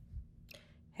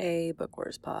Hey, Book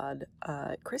Wars Pod.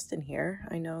 Kristen here.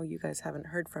 I know you guys haven't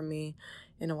heard from me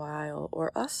in a while,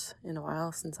 or us in a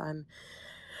while, since I'm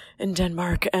in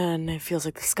Denmark and it feels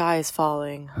like the sky is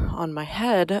falling on my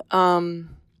head.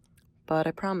 But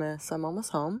I promise I'm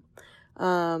almost home.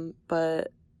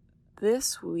 But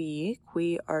this week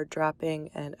we are dropping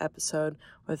an episode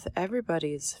with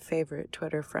everybody's favorite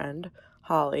Twitter friend,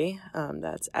 Holly.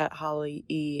 That's at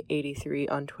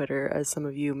HollyE83 on Twitter, as some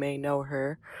of you may know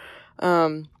her.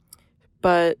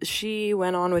 But she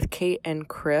went on with Kate and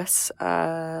Chris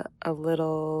a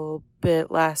little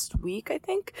bit last week, I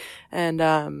think, and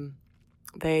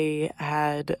they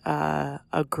had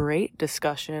a great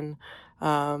discussion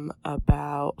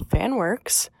about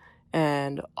FanWorks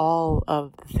and all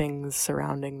of the things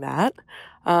surrounding that.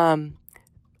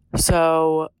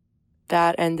 So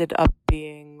that ended up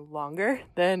being longer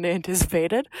than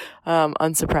anticipated,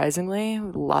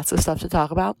 unsurprisingly. Lots of stuff to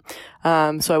talk about.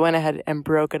 So I went ahead and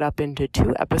broke it up into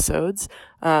 2 episodes.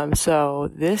 So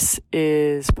this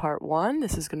is part 1.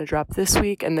 This is going to drop this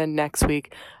week, and then next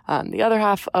week, the other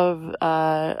half of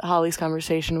Holly's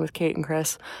conversation with Kate and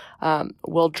Chris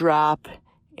will drop,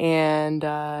 and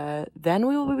then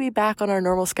we will be back on our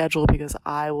normal schedule because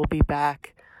I will be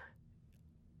back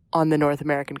on the North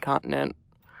American continent,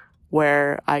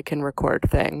 where I can record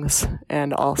things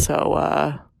and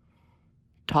also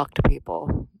talk to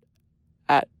people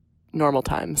at normal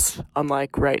times.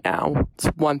 Unlike right now, it's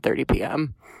 1:30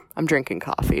 p.m. I'm drinking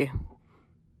coffee.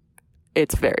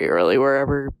 It's very early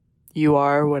wherever you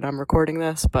are when I'm recording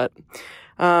this, but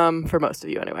for most of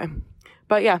you anyway.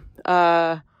 But yeah,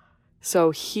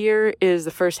 so here is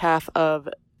the first half of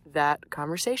that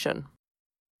conversation.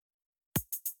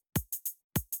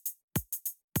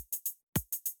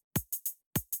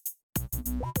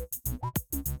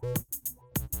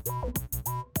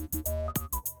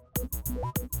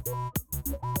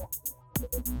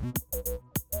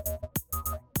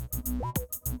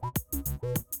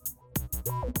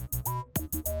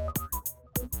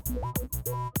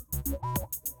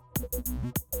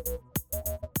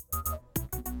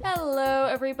 Hello,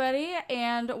 everybody,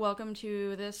 and welcome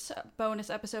to this bonus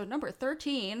episode number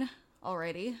 13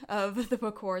 already of the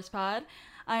Book Wars Pod.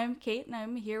 I'm Kate, and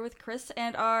I'm here with Chris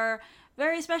and our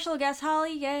very special guest,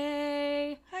 Holly.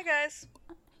 Yay! Hi, guys.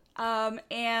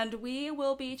 And we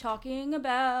will be talking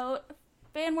about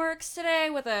FanWorks today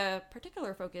with a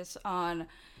particular focus on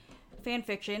fan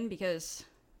fiction because,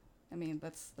 I mean,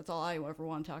 that's all I ever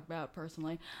want to talk about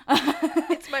personally.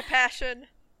 It's my passion.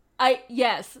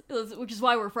 Yes, which is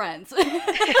why we're friends. So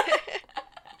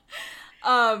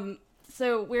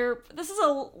this is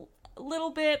a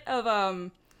little bit of,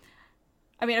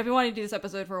 I mean, I've been wanting to do this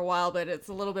episode for a while, but it's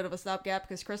a little bit of a stopgap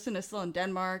because Kristen is still in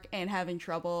Denmark and having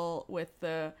trouble with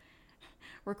the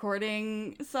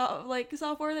recording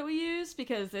software that we use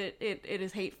because it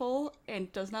is hateful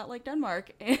and does not like Denmark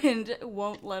and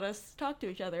won't let us talk to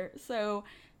each other. So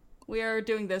we are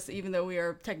doing this even though we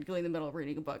are technically in the middle of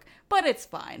reading a book, but it's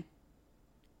fine.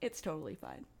 It's totally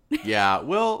fine. Yeah,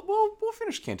 we'll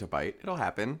finish Canto Bight. It'll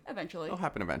happen. Eventually. It'll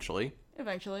happen eventually.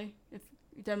 Eventually. If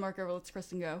Denmark ever lets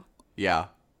Kristen go. Yeah.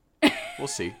 We'll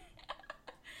see. It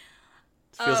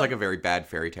feels like a very bad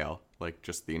fairy tale. Like,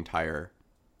 just the entire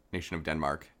nation of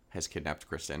Denmark has kidnapped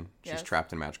Kristen. She's Yes.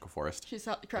 trapped in a magical forest. She's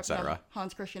trapped in etc.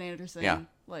 Hans Christian Andersen, Yeah.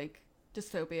 like,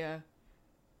 dystopia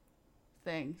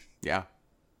thing. Yeah.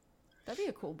 That'd be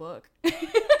a cool book.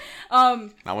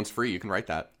 That one's free. You can write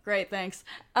that. Great, thanks.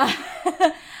 All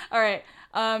right.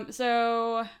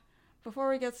 So before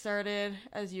we get started,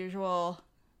 as usual,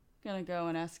 gonna go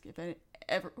and ask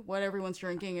what everyone's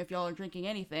drinking. If y'all are drinking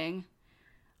anything,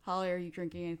 Holly, are you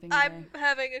drinking anything today? I'm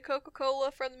having a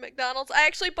Coca-Cola from the McDonald's. I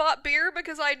actually bought beer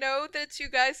because I know that it's you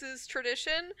guys'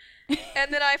 tradition,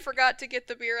 and then I forgot to get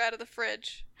the beer out of the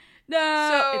fridge.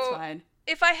 No, it's So- fine.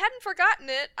 If I hadn't forgotten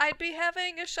it, I'd be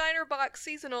having a Shiner Box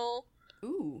seasonal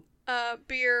Ooh,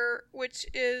 beer, which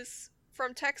is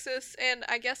from Texas, and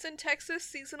I guess in Texas,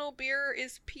 seasonal beer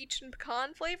is peach and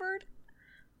pecan flavored.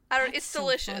 That's It's so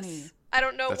delicious. funny. I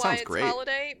don't know That why sounds it's great.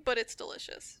 holiday, but it's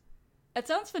delicious. it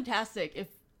sounds fantastic. If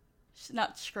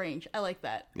not strange, I like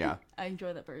that. Yeah. I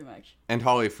enjoy that very much. And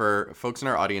Holly, for folks in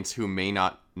our audience who may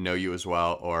not know you as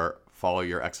well or follow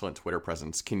your excellent Twitter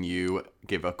presence, can you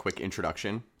give a quick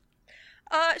introduction?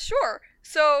 Sure.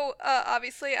 So,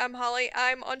 obviously, I'm Holly.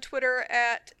 I'm on Twitter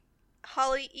at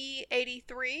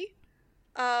HollyE83.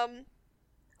 And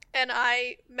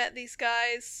I met these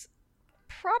guys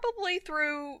probably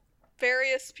through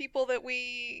various people that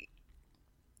we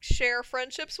share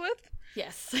friendships with.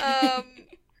 Yes.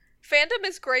 Fandom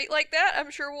is great like that.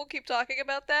 I'm sure we'll keep talking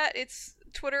about that. It's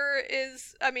Twitter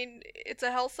is, I mean, it's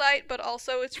a hell site, but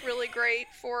also it's really great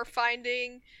for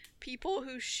finding people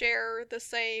who share the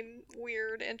same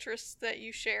weird interests that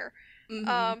you share.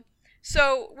 Mhm.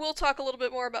 So we'll talk a little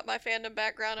bit more about my fandom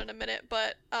background in a minute,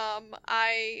 but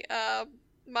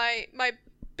my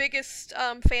biggest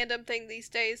fandom thing these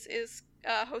days is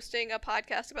hosting a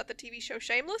podcast about the TV show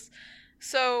Shameless.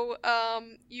 So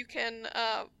you can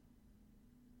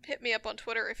hit me up on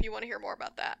Twitter if you want to hear more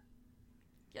about that.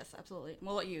 Yes, absolutely.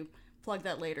 We'll let you plug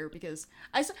that later because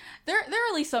there are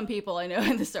at least some people I know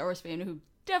in the Star Wars fan who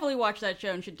definitely watch that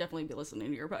show and should definitely be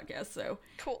listening to your podcast. So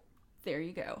Cool. there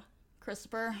you go.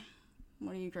 Christopher,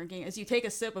 what are you drinking? As you take a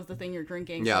sip of the thing you're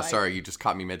drinking. Yeah, so sorry, you just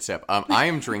caught me mid-sip. I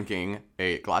am drinking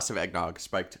a glass of eggnog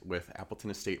spiked with Appleton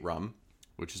Estate rum,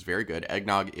 which is very good.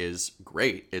 Eggnog is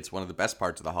great. It's one of the best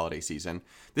parts of the holiday season.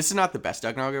 This is not the best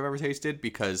eggnog I've ever tasted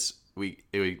because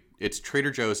it's Trader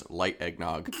Joe's light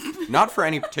eggnog. Not for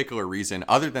any particular reason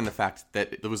other than the fact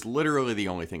that it was literally the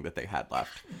only thing that they had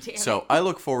left. Damn So it. I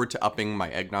look forward to upping my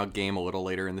eggnog game a little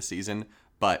later in the season,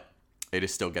 but it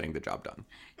is still getting the job done.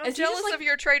 I'm As you just, jealous like- of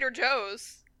your Trader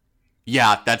Joe's.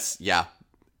 Yeah.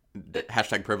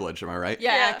 Hashtag privilege, am I right?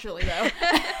 Yeah, Yeah. actually, though.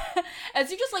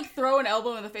 As you just, like, throw an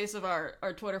elbow in the face of our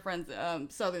Twitter friend,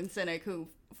 Southern Cynic, who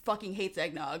fucking hates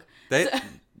eggnog.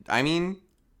 I mean,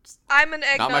 I'm an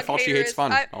eggnog not my fault she hater hates as-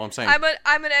 fun. I- All I'm saying.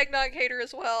 I'm an eggnog hater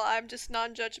as well. I'm just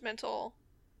non-judgmental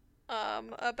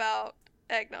about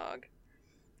eggnog.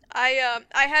 I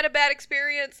had a bad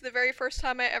experience the very first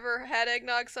time I ever had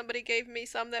eggnog. Somebody gave me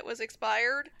some that was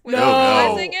expired without No.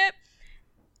 realizing it,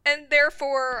 and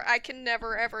therefore I can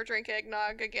never ever drink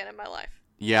eggnog again in my life.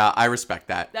 Yeah, I respect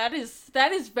that. That is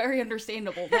very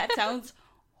understandable. That sounds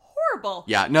horrible.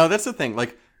 Yeah, no, that's the thing.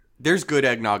 Like, there's good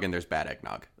eggnog and there's bad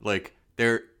eggnog. Like,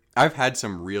 I've had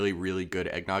some really, really good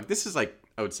eggnog. This is like,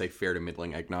 I would say, fair to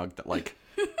middling eggnog that, like,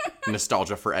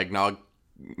 nostalgia for eggnog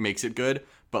makes it good.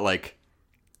 But, like,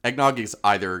 eggnog is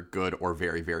either good or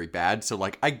very, very bad. So,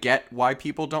 like, I get why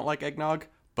people don't like eggnog,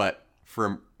 but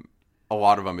for a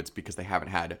lot of them, it's because they haven't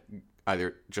had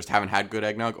good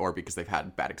eggnog or because they've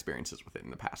had bad experiences with it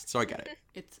in the past. So I get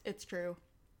it. It's true.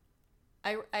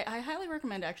 I highly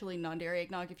recommend actually non-dairy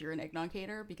eggnog if you're an eggnog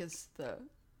hater because the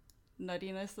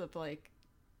nuttiness of like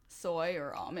soy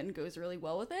or almond goes really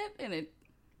well with it, and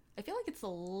I feel like it's a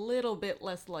little bit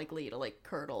less likely to like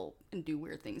curdle and do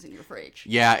weird things in your fridge.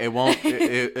 Yeah, it won't.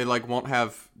 it like won't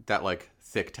have that like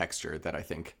thick texture that I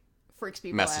think Freaks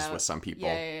people messes out. with some people.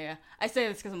 Yeah. I say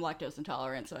this because I'm lactose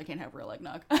intolerant, so I can't have real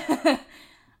eggnog.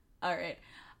 All right.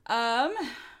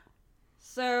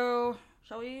 So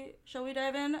shall we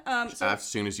dive in? As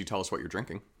soon as you tell us what you're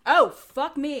drinking. Oh,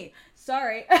 fuck me.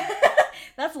 Sorry.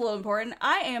 That's a little important.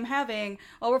 I am having,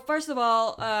 well, first of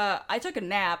all, I took a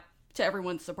nap, to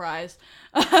everyone's surprise.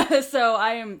 So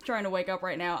I am trying to wake up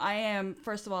right now. I am,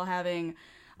 first of all, having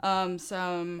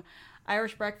some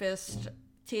Irish breakfast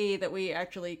tea that we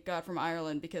actually got from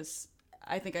Ireland because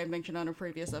I think I mentioned on a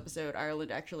previous episode,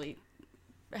 Ireland actually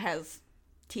has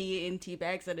tea in tea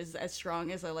bags that is as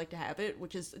strong as I like to have it,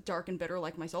 which is dark and bitter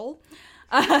like my soul.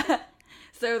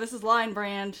 So this is Lion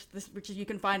brand, which you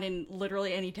can find in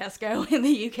literally any Tesco in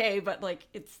the UK, but like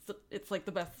it's like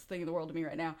the best thing in the world to me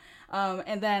right now.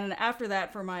 And then after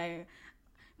that, for my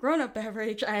grown-up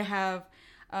beverage, I have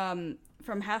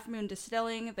from Half Moon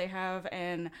Distilling. They have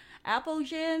an apple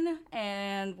gin,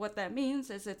 and what that means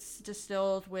is it's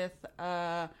distilled with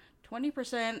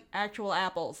 20% actual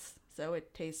apples, so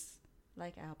it tastes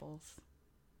like apples.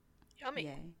 Yummy.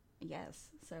 Yay! Yes,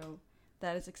 so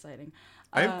that is exciting.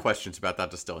 I have questions about that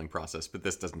distilling process, but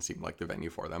this doesn't seem like the venue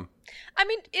for them. I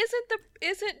mean,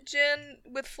 isn't gin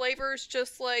with flavors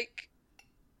just like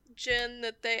gin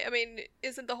that they? I mean,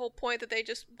 isn't the whole point that they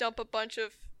just dump a bunch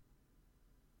of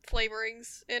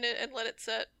flavorings in it and let it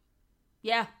set?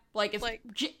 Yeah, like it's Like-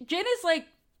 gin is like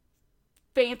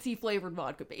fancy flavored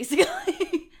vodka,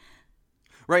 basically.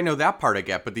 Right, no, that part I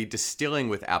get, but the distilling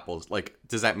with apples, like,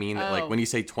 does that mean that, like, Oh. when you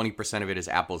say 20% of it is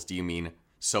apples, do you mean,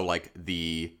 so, like,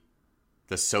 the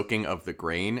soaking of the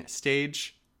grain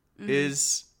stage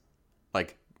is,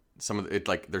 like, some of it,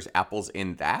 like, there's apples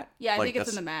in that? Yeah, I Like, think it's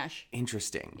in that's the mash.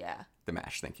 Interesting. Yeah, The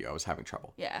mash, thank you, I was having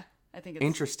trouble. yeah, I think it's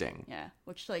Interesting. Yeah,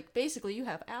 which like basically you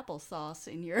have applesauce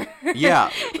in your.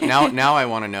 Yeah, now I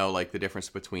want to know, like, the difference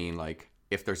between, like,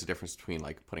 if there's a difference between,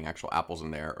 like, putting actual apples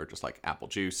in there or just, like, apple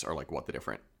juice or, like, what the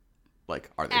different, like,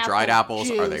 are they dried Apple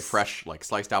apples? Are they juice. fresh, like,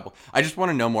 sliced apple? I just want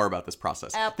to know more about this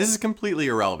process. Apple- This is completely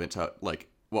irrelevant to, like,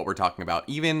 what we're talking about.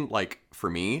 Even, like, for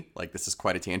me, like, this is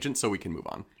quite a tangent, so we can move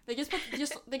on. They just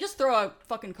throw a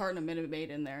fucking carton of Minute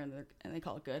Maid in there and they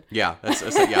call it good. Yeah, that's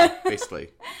yeah,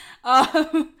 basically.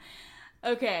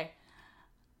 Okay.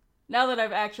 now that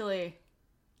I've actually,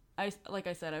 like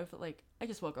I said, I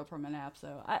just woke up from a nap,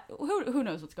 so who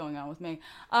knows what's going on with me.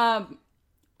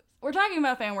 We're talking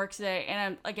about fan work today,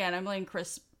 and I'm letting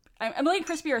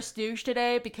Crispy our stooge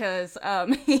today because,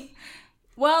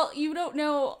 well, you don't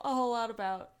know a whole lot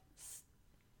about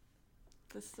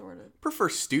this sort of. Prefer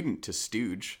student to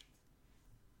stooge.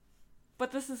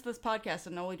 But this is this podcast,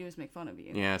 and all we do is make fun of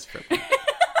you. Yeah, that's fair.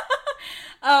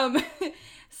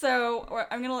 So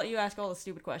I'm gonna let you ask all the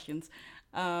stupid questions.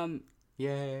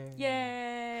 Yay.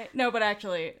 Yay! No, but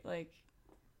actually, like,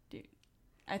 dude,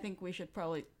 I think we should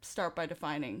probably start by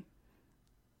defining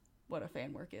what a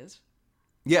fan work is.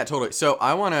 Yeah, totally. So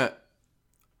I want to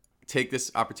take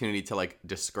this opportunity to like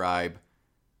describe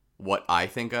what I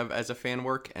think of as a fan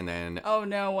work, and then oh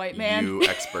no, white man, you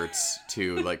experts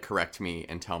to like correct me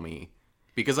and tell me,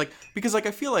 because I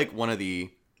feel like one of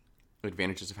the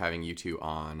advantages of having you two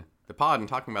on the pod and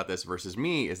talking about this versus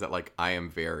me is that like I'm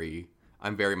very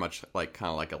much like kind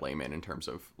of like a layman in terms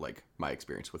of like my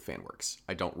experience with fan works.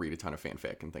 I don't read a ton of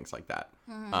fanfic and things like that.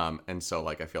 Mm-hmm. And so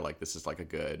like I feel like this is like a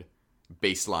good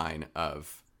baseline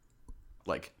of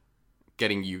like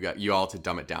getting you all to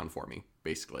dumb it down for me,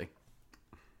 basically.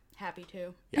 Happy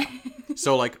to. Yeah.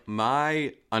 So like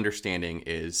my understanding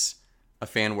is a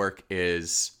fan work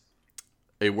is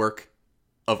a work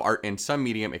of art in some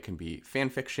medium. It can be fan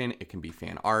fiction, it can be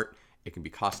fan art, it can be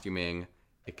costuming,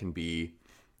 it can be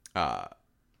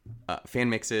fan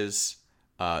mixes.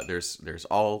 There's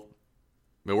all,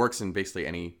 it works in basically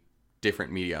any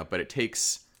different media, but it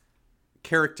takes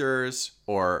characters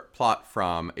or plot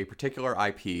from a particular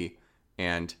IP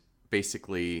and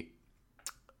basically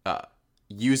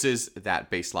uses that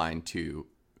baseline to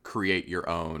create your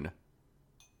own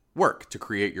work, to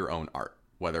create your own art,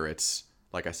 whether it's,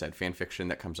 like I said, fan fiction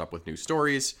that comes up with new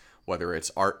stories, whether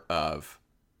it's art of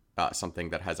something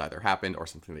that has either happened or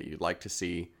something that you'd like to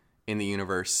see in the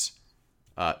universe.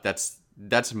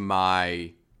 That's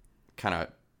my kind of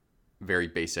very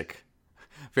basic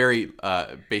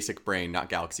brain, not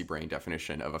galaxy brain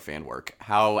definition of a fan work.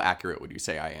 How accurate would you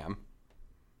say I am?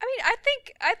 I mean,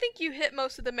 I think you hit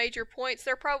most of the major points.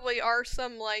 There probably are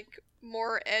some like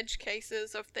more edge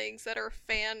cases of things that are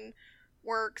fan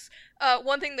works.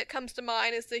 One thing that comes to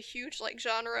mind is the huge like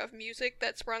genre of music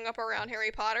that sprung up around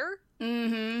Harry Potter.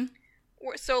 Mm-hmm.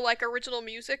 So like original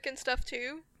music and stuff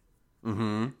too.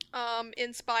 Mm-hmm.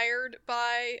 Inspired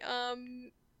by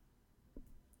and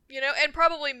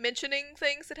probably mentioning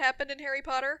things that happened in Harry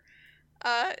Potter.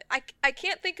 I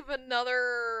can't think of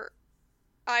another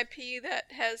IP that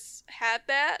has had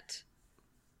that.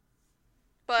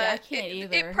 But yeah, I can't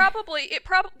either.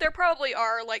 There probably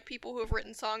are like people who have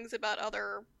written songs about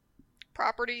other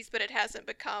properties, but it hasn't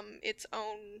become its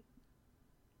own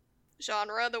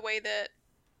genre the way that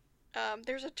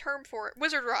there's a term for it.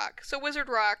 Wizard rock. So Wizard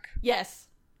rock. Yes.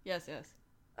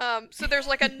 So there's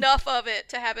like enough of it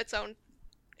to have its own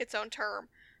term.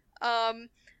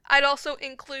 I'd also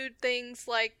include things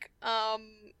like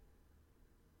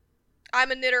I'm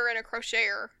a knitter and a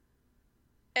crocheter,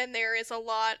 and there is a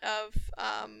lot of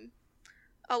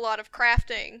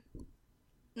crafting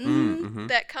Mm-hmm.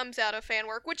 that comes out of fan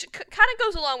work, which kind of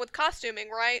goes along with costuming,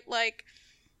 right? Like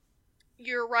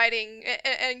you're writing,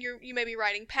 and you may be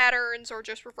writing patterns or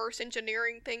just reverse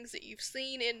engineering things that you've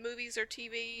seen in movies or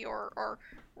TV or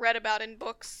read about in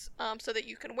books, so that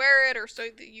you can wear it or so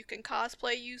that you can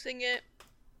cosplay using it.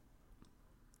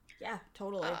 Yeah,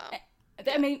 totally.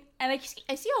 I mean, and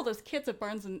I see all those kids at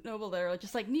Barnes and Noble that are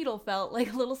just like needle felt,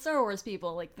 like little Star Wars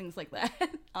people, like things like that.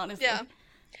 Honestly, yeah.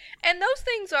 And those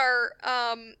things are,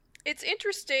 it's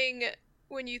interesting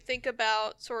when you think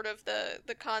about sort of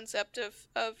the concept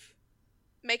of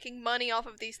making money off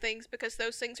of these things, because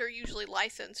those things are usually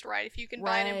licensed, right? If you can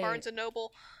buy it in Barnes and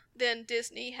Noble, then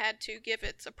Disney had to give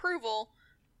its approval.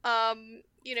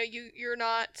 You're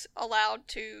not allowed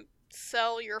to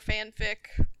sell your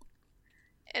fanfic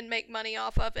and make money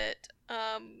off of it,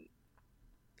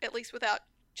 at least without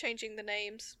changing the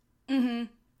names,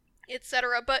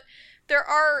 etc. But there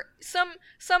are some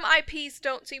IPs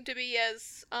don't seem to be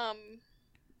as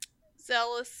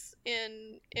zealous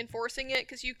in enforcing it,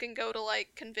 because you can go to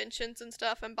like conventions and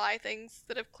stuff and buy things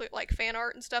that have like fan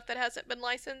art and stuff that hasn't been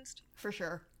licensed. For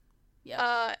sure.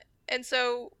 Yeah. And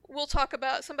so we'll talk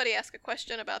about, somebody asked a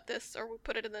question about this, or we'll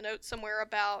put it in the notes somewhere,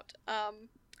 about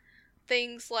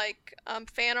things like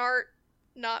fan art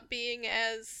not being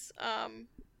as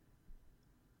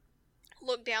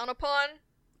looked down upon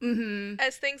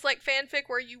as things like fanfic,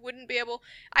 where you wouldn't be able,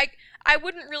 I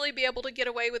wouldn't really be able to get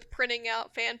away with printing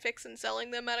out fanfics and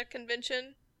selling them at a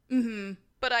convention,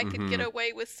 but I could get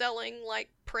away with selling like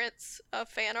prints of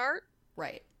fan art.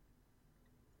 Right.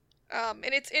 And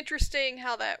it's interesting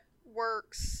how that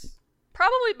works.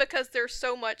 Probably because there's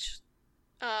so much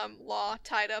law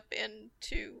tied up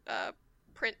into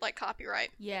print, like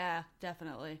copyright. Yeah,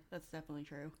 definitely. That's definitely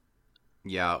true.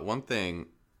 Yeah, one thing,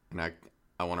 and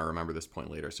I want to remember this point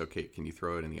later, so Kate, can you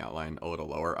throw it in the outline a little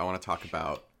lower? I want to talk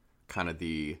about kind of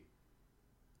the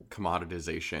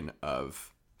commoditization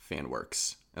of fan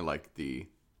works, and like the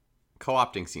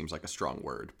co-opting seems like a strong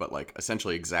word, but like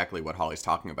essentially exactly what Holly's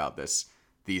talking about,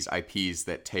 these IPs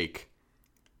that take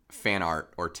fan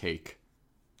art or take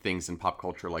things in pop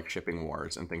culture like shipping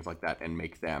wars and things like that and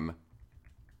make them,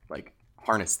 like,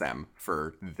 harness them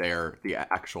for the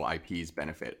actual IP's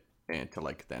benefit and to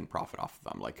like then profit off of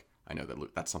them. Like, I know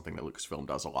that that's something that Lucasfilm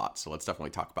does a lot, so let's definitely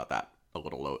talk about that a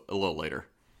little later.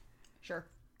 Sure.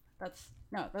 That is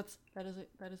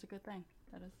a good thing.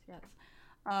 That is, yes.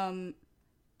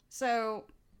 So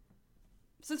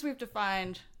since we've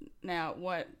defined now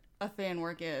what a fan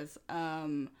work is,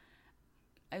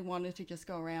 I wanted to just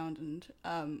go around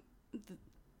and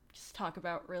just talk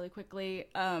about really quickly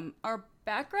our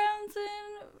backgrounds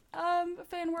in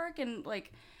fan work. And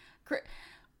like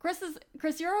Chris,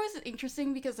 you're always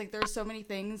interesting because like there's so many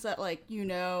things that like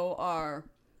are,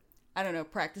 I don't know,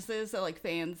 practices that like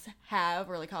fans have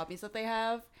or like hobbies that they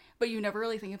have, but you never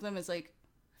really think of them as like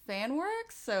fan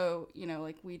works. So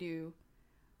like we do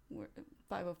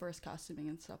 501st costuming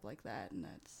and stuff like that, and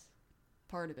that's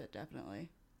part of it, definitely.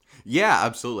 Yeah,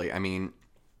 absolutely. I mean,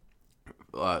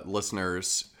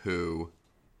 listeners who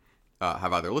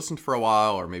have either listened for a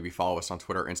while or maybe follow us on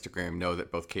Twitter or Instagram know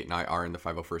that both Kate and I are in the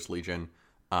 501st Legion.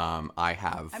 I'm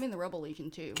in the Rebel Legion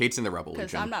too. Kate's in the Rebel Legion.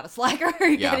 Because I'm not a slacker.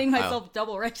 Getting myself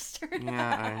double registered.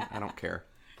 Yeah, I don't care.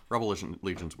 Rebel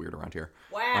Legion's weird around here.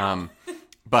 Wow.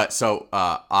 But so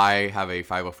I have a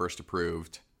 501st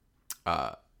approved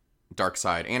Dark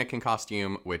Side Anakin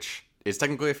costume, which is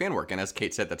technically a fan work. And as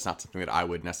Kate said, that's not something that I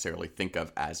would necessarily think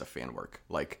of as a fan work.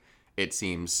 Like, it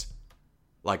seems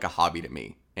like a hobby to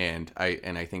me. And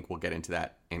I think we'll get into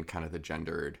that in kind of the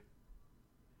gendered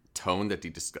tone that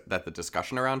the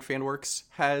discussion around fan works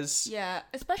has. Yeah,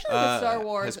 especially with Star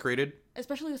Wars has created.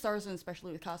 Especially with Star Wars and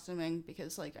especially with costuming,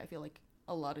 because like I feel like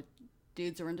a lot of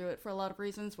dudes are into it for a lot of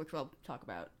reasons, which we'll talk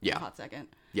about in a hot second.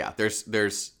 Yeah,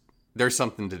 there's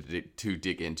something to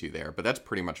dig into there, but that's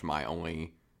pretty much my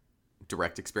only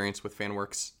direct experience with fan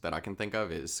works that I can think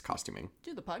of is costuming.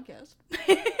 Do the podcast.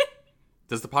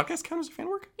 Does the podcast count as a fan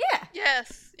work? Yeah.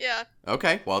 Yes. Yeah.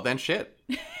 Okay. Well, then shit.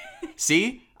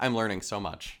 See? I'm learning so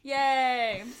much.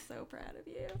 Yay. I'm so proud of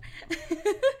you.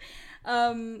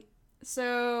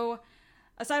 So,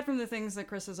 aside from the things that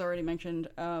Chris has already mentioned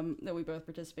that we both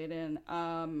participate in,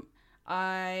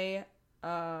 I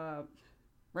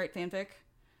write fanfic.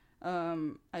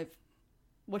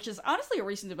 Which is honestly a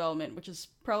recent development, which is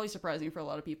probably surprising for a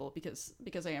lot of people because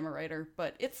I am a writer.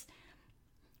 But it's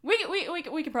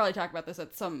we could probably talk about this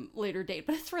at some later date.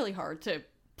 But it's really hard to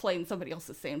play in somebody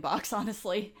else's sandbox.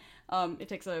 Honestly, it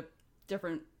takes a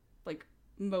different like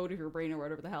mode of your brain or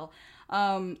whatever the hell.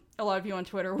 A lot of you on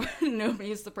Twitter know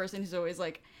me as the person who's always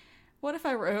like, "What if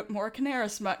I wrote more Canara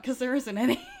smut?" Because there isn't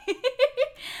any.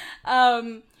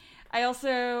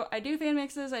 I do fan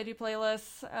mixes, I do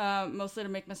playlists, mostly to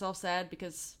make myself sad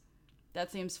because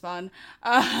that seems fun.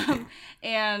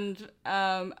 And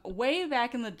way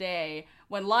back in the day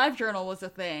when LiveJournal was a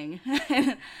thing,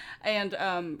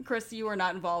 and Chris, you were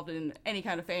not involved in any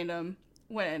kind of fandom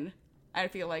when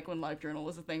LiveJournal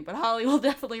was a thing, but Holly will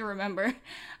definitely remember.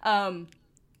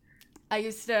 I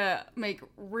used to make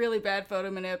really bad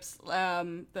photo manips,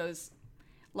 those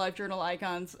LiveJournal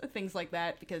icons, things like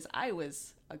that, because I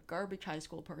was a garbage high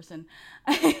school person.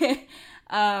 And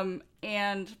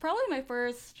probably my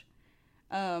first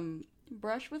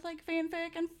brush with like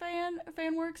fanfic and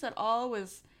fan works at all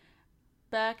was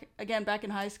back in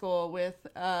high school with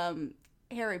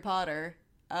Harry Potter.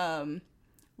 Long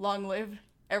live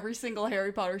every single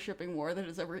Harry Potter shipping war that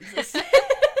has ever existed.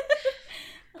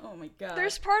 Oh my god.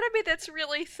 There's part of me that's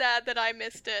really sad that I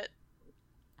missed it.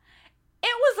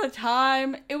 It was a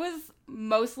time. It was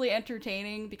mostly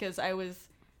entertaining because I was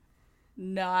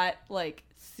not like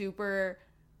super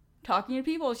talking to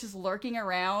people. I was just lurking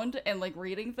around and like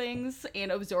reading things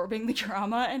and absorbing the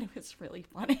drama, and it was really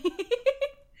funny.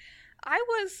 I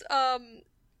was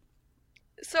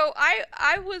so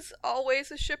I was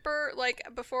always a shipper, like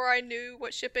before I knew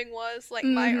what shipping was. Like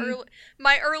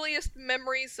my earliest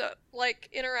memories of like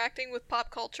interacting with pop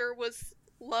culture was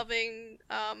loving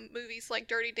movies like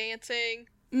Dirty Dancing,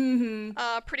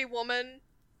 Pretty Woman.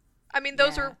 I mean,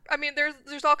 those are. I mean,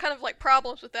 there's all kind of like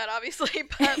problems with that, obviously,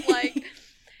 but like,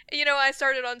 I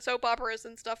started on soap operas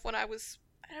and stuff when I was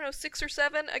I don't know, 6 or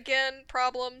 7. Again,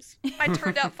 problems. I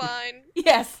turned out fine.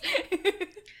 Yes.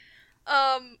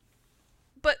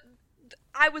 But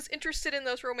I was interested in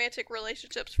those romantic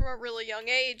relationships from a really young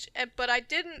age, but I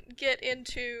didn't get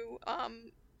into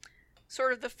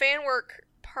sort of the fan work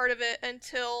part of it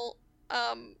until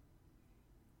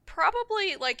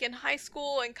probably like in high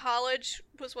school and college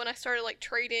was when I started like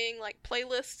trading like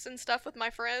playlists and stuff with my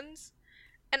friends.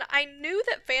 And I knew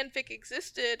that fanfic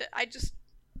existed. I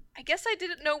guess I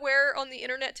didn't know where on the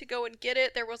internet to go and get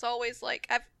it. There was always like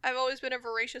I've always been a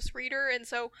voracious reader, and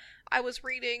so I was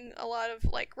reading a lot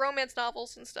of like romance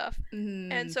novels and stuff.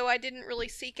 Mm-hmm. And so I didn't really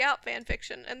seek out fan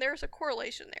fiction, and there's a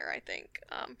correlation there, I think,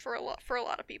 for a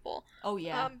lot of people. Oh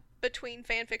yeah. Between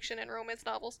fan fiction and romance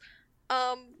novels.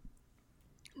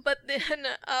 But then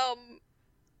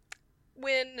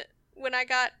when I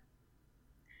got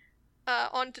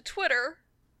onto Twitter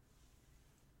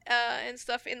and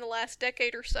stuff in the last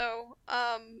decade or so,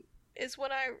 is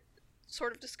when I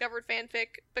sort of discovered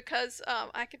fanfic, because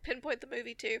I could pinpoint the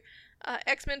movie too.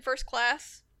 X-Men First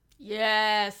Class.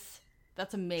 Yes,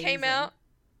 that's amazing. Came out,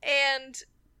 and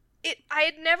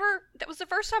that was the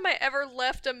first time I ever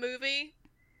left a movie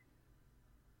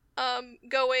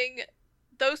going,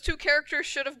 those two characters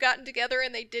should have gotten together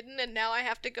and they didn't, and now I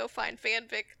have to go find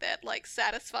fanfic that like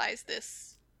satisfies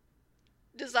this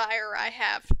desire I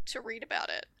have to read about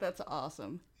it. That's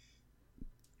awesome.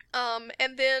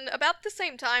 And then about the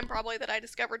same time probably that I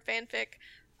discovered fanfic,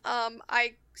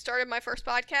 I started my first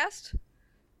podcast,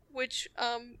 which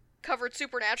covered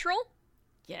Supernatural.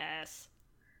 Yes.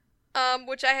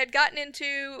 Which I had gotten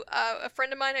into. A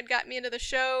friend of mine had got me into the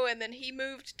show, and then he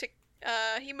moved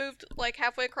like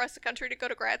halfway across the country to go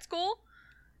to grad school.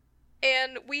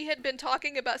 And we had been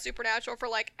talking about Supernatural for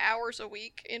like hours a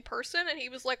week in person, and he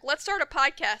was like, let's start a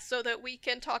podcast so that we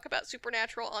can talk about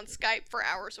Supernatural on Skype for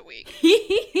hours a week.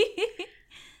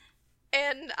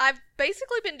 And I've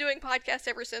basically been doing podcasts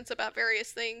ever since about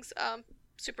various things.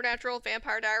 Supernatural,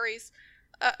 Vampire Diaries,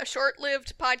 a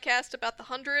short-lived podcast about the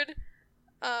 100,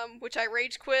 which I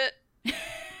rage quit.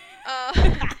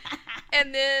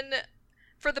 And then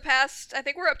for the past, I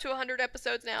think we're up to 100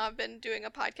 episodes now, I've been doing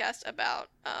a podcast about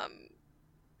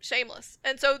Shameless.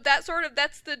 And so that's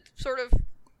the sort of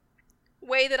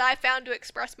way that I found to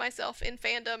express myself in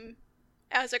fandom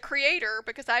as a creator,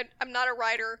 because I'm not a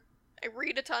writer. I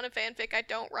read a ton of fanfic. I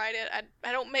don't write it.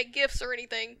 I don't make GIFs or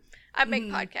anything. I make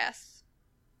podcasts.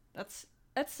 That's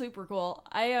super cool.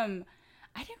 I haven't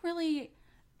really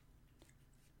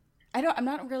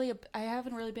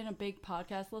been a big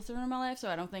podcast listener in my life, so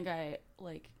I don't think I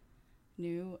like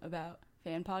knew about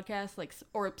fan podcasts, like,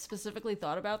 or specifically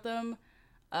thought about them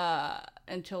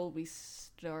until we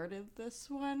started this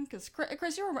one. Because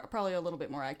Chris, you were probably a little bit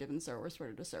more active in Star Wars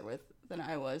Twitter to start with than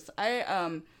I was.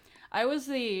 I was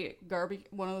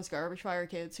one of those garbage fire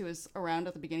kids who was around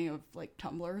at the beginning of like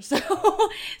Tumblr,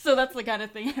 so that's the kind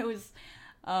of thing I was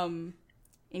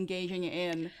engaging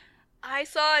in. I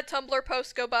saw a Tumblr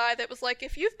post go by that was like,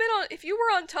 if you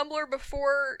were on Tumblr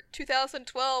before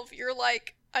 2012, you're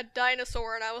like a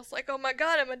dinosaur. And I was like, oh my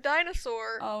god, I'm a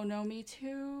dinosaur. Oh no, me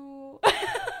too.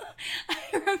 I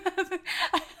remember.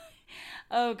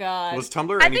 Oh god. Was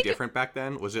Tumblr any different back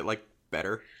then? Was it like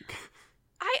better?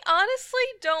 I honestly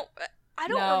don't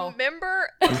No. remember.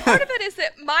 And part of it is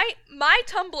that my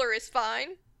Tumblr is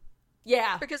fine.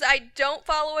 Yeah. Because I don't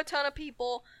follow a ton of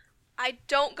people. I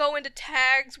don't go into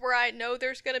tags where I know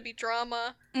there's going to be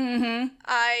drama. Mm-hmm.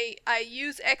 I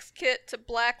use XKit to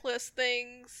blacklist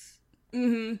things.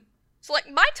 Mm-hmm. So, like,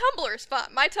 my Tumblr is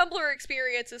fine. My Tumblr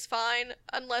experience is fine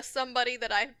unless somebody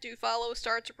that I do follow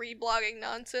starts reblogging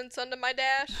nonsense onto my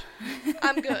dash.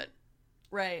 I'm good.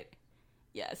 Right.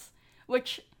 Yes.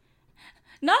 Which,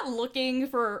 not looking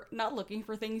for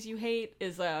things you hate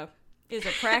is a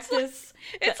practice.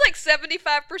 It's like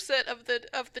 75% of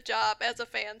the job as a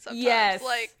fan sometimes. Yes.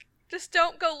 Like, just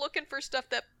don't go looking for stuff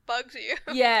that bugs you.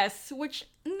 Yes, which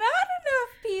not enough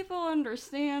people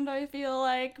understand, I feel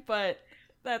like, but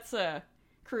that's a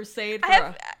crusade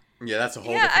for Yeah, that's a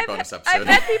whole different bonus episode. I've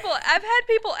had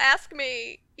people ask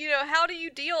me, how do you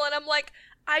deal? And I'm like,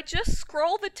 I just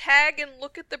scroll the tag and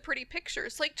look at the pretty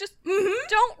pictures. Like, just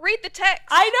don't read the text.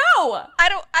 I know. I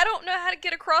don't know how to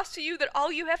get across to you that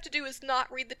all you have to do is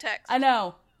not read the text. I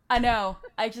know.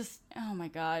 I just, oh my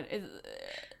god,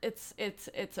 it's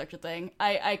such a thing.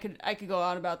 I could go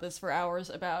on about this for hours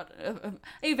about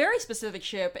a very specific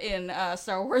ship in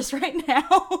Star Wars right now.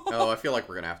 Oh, I feel like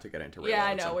we're gonna have to get into Reylo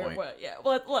at some point.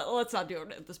 Let's not do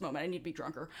it at this moment. I need to be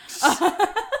drunker.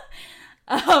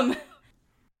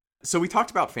 So we talked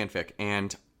about fanfic,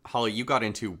 and Holly, you got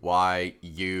into why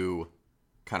you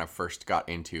kind of first got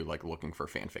into like looking for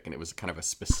fanfic, and it was kind of a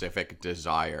specific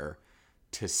desire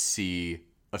to see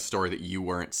a story that you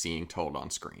weren't seeing told on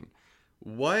screen.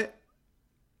 What,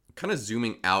 kind of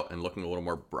zooming out and looking a little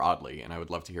more broadly, and I would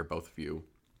love to hear both of you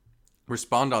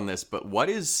respond on this, but what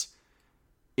is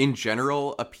in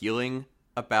general appealing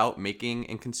about making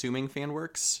and consuming fan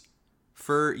works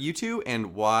for you two,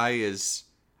 and why is,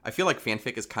 I feel like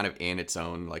fanfic is kind of in its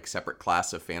own like separate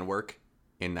class of fan work,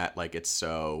 in that like it's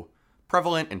so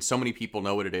prevalent and so many people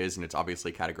know what it is, and it's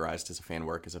obviously categorized as a fan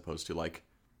work, as opposed to like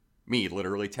me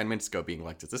literally 10 minutes ago being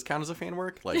like, does this count as a fan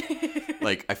work? Like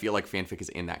like I feel like fanfic is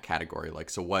in that category. Like,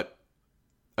 so what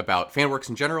about fan works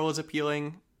in general is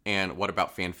appealing, and what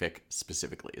about fanfic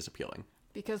specifically is appealing?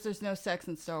 Because there's no sex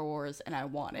in Star Wars, and I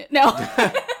want it. No.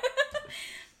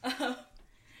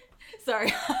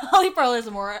 Sorry, Holly probably has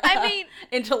a more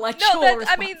intellectual response.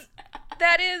 I mean,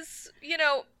 that is,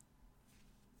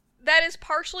 that is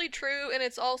partially true, and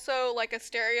it's also like a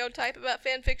stereotype about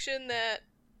fan fiction that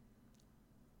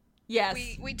yes,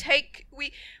 we take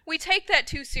that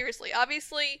too seriously.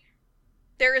 Obviously,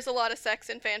 there is a lot of sex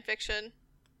in fan fiction,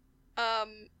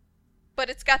 but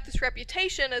it's got this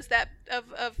reputation as that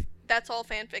of that's all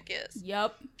fanfic is.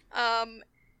 Yep. And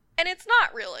it's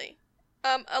not really.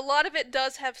 A lot of it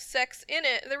does have sex in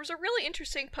it. There was a really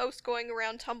interesting post going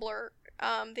around Tumblr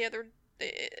a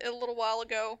little while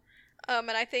ago,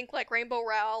 and I think like Rainbow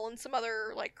Rowell and some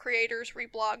other like creators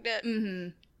reblogged it.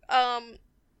 Mm-hmm.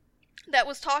 That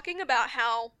was talking about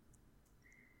how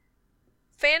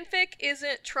fanfic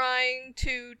isn't trying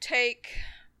to take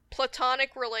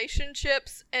platonic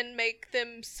relationships and make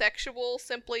them sexual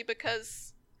simply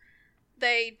because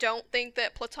they don't think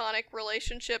that platonic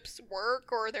relationships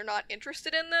work or they're not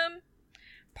interested in them.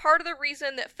 Part of the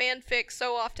reason that fanfic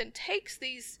so often takes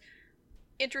these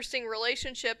interesting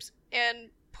relationships and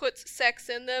puts sex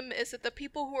in them is that the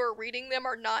people who are reading them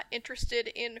are not interested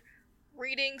in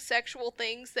reading sexual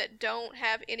things that don't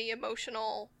have any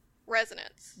emotional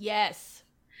resonance. Yes.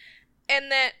 And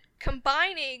that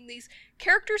combining these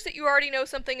characters that you already know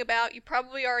something about, you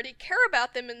probably already care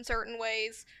about them in certain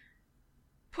ways,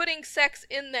 putting sex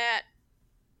in that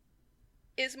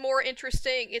is more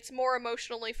interesting, it's more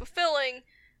emotionally fulfilling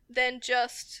than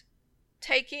just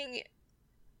taking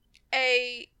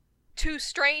two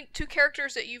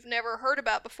characters that you've never heard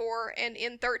about before and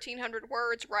in 1,300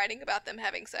 words writing about them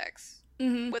having sex.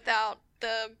 Mm-hmm. Without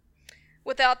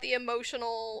the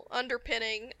emotional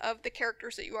underpinning of the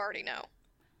characters that you already know.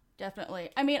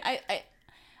 Definitely. I mean, guess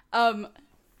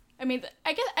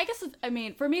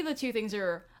for me the two things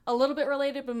are a little bit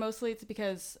related, but mostly it's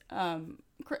because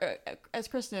as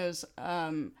Chris knows,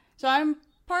 so I'm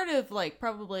part of like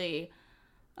probably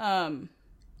 3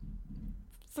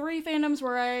 fandoms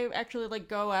where I actually like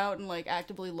go out and like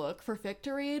actively look for fic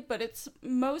to read, but it's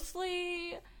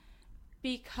mostly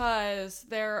because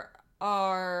there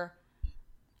are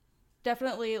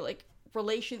definitely like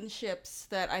relationships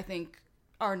that I think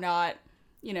are not,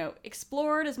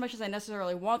 explored as much as I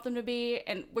necessarily want them to be,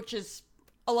 and which is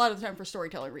a lot of the time for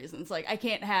storytelling reasons. Like, I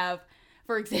can't have,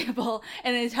 for example,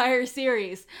 an entire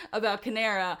series about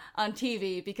Canera on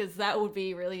TV because that would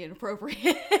be really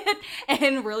inappropriate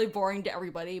and really boring to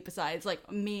everybody besides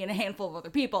like me and a handful of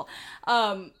other people.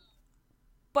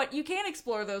 But you can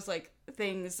explore those like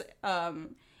things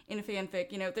in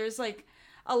fanfic. There's like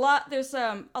a lot of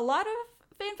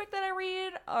fanfic that I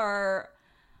read are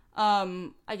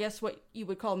I guess what you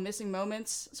would call missing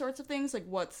moments sorts of things, like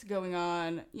what's going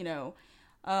on,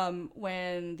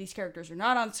 when these characters are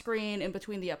not on screen in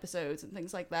between the episodes and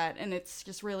things like that. And it's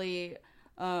just really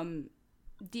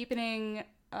deepening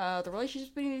the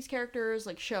relationships between these characters,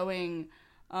 like showing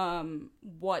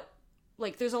what,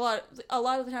 like, there's a lot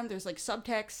of the time there's like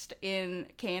subtext in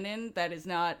canon that is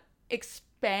not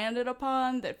expanded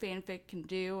upon that fanfic can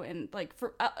do. And like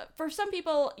for some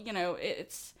people,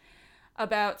 it's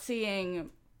about seeing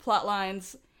plot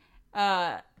lines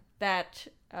that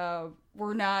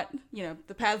were not,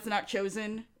 the paths not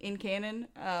chosen in canon.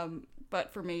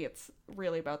 But for me, it's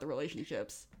really about the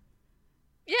relationships.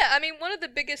 Yeah, I mean, one of the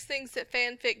biggest things that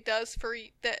fanfic does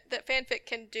that fanfic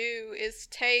can do is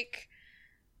take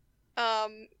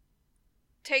the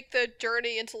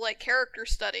journey into like character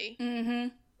study. Mm-hmm.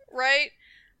 Right?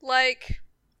 Like,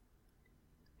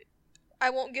 I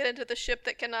won't get into the ship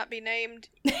that cannot be named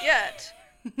yet,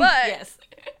 but yes.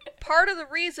 Part of the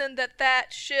reason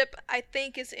that ship I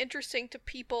think is interesting to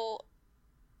people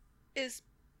is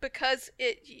because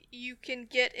you can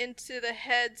get into the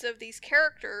heads of these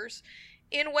characters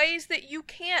in ways that you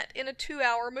can't in a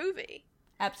 2-hour movie.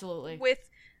 Absolutely.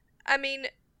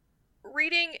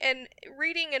 Reading and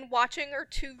watching are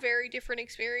two very different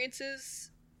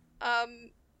experiences.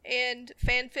 and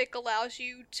fanfic allows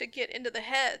you to get into the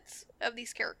heads of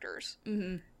these characters,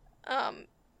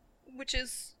 which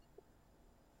is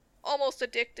almost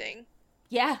addicting.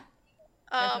 Yeah,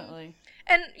 Um, definitely.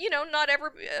 and not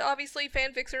obviously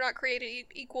fanfics are not created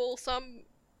equal. Some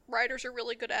writers are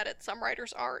really good at it, some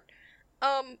writers aren't.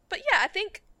 But yeah, I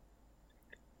think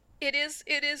it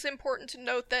is important to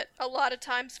note that a lot of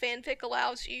times fanfic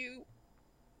allows you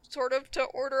sort of to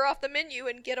order off the menu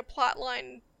and get a plot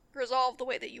line resolved the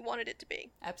way that you wanted it to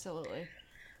be. Absolutely.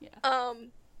 Yeah.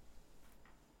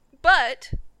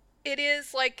 But it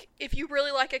is like, if you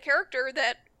really like a character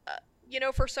that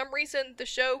for some reason the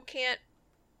show can't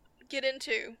get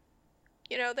into,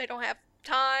 they don't have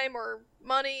time or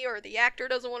money, or the actor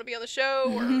doesn't want to be on the show,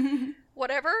 or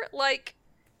whatever, like,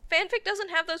 fanfic doesn't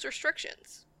have those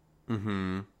restrictions.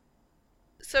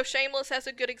 So Shameless has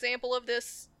a good example of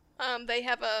this. They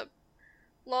have a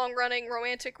long-running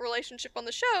romantic relationship on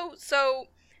the show, so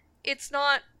it's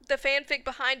not, the fanfic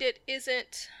behind it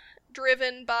isn't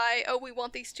driven by, oh, we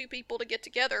want these two people to get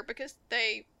together, because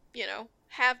they,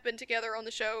 have been together on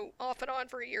the show off and on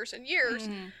for years and years.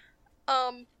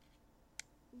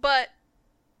 But,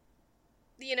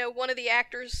 one of the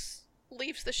actors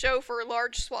leaves the show for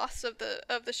large swaths of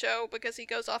the show because he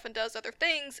goes off and does other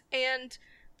things, and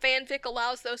fanfic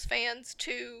allows those fans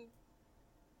to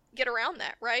get around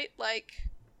that, right? Like,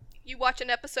 you watch an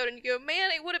episode and you go,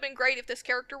 man, it would have been great if this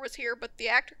character was here, but the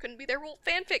actor couldn't be there. Well,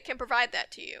 fanfic can provide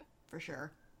that to you. For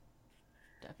sure.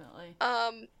 Definitely.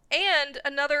 And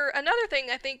another thing,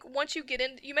 I think, once you get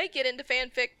in, you may get into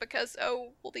fanfic because,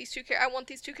 oh, well, I want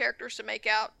these two characters to make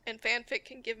out, and fanfic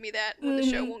can give me that when the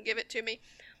show won't give it to me.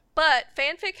 But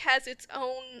fanfic has its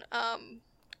own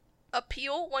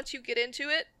appeal once you get into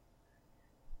it.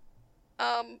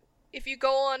 If you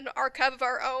go on Archive of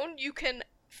Our Own, you can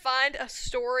find a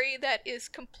story that is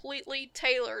completely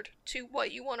tailored to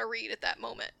what you want to read at that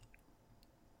moment.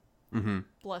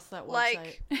 Bless that website.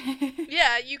 Like,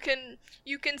 yeah, you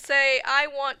can say, I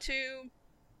want to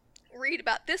read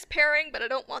about this pairing, but I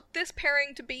don't want this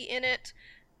pairing to be in it,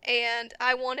 and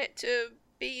I want it to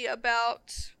be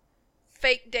about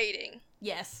fake dating.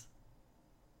 Yes.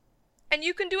 And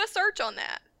you can do a search on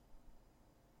that,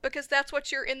 because that's what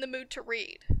you're in the mood to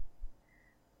read.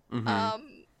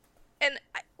 And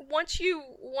once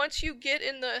you get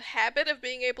in the habit of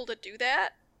being able to do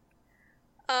that,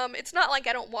 it's not like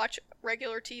I don't watch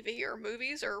regular TV or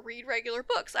movies or read regular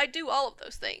books. I do all of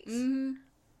those things.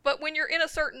 But when you're in a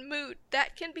certain mood,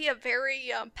 that can be a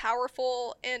very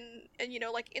powerful and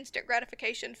like instant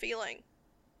gratification feeling.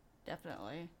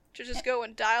 Definitely. To just go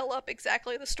and dial up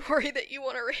exactly the story that you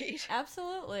want to read.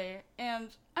 Absolutely. And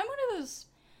I'm one of those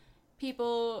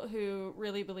people who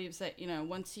really believes that,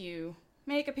 once you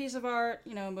make a piece of art,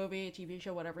 a movie, a TV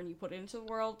show, whatever, and you put it into the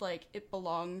world, like, it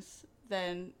belongs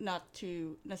then not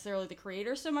to necessarily the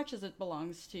creator so much as it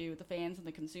belongs to the fans and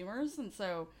the consumers. And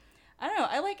so, I don't know,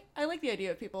 I like the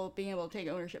idea of people being able to take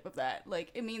ownership of that.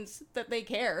 Like, it means that they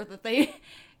care, that they,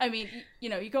 I mean,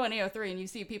 you go on AO3 and you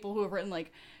see people who have written,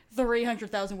 like,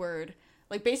 300,000 word,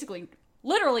 like, basically,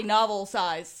 literally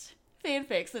novel-sized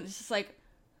fanfics, and it's just like,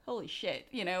 holy shit,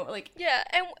 like... Yeah,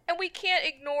 and we can't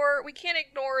ignore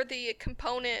the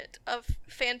component of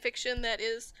fanfiction that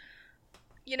is,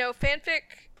 fanfic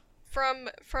from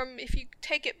if you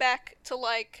take it back to,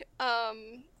 like, I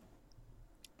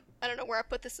don't know where I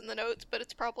put this in the notes, but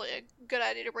it's probably a good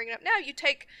idea to bring it up now. You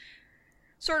take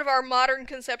sort of our modern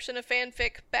conception of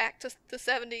fanfic back to the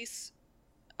 70s,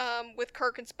 with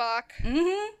Kirk and Spock.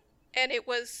 And it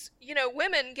was,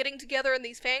 women getting together in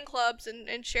these fan clubs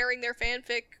and sharing their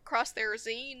fanfic across their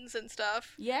zines and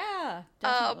stuff. Yeah,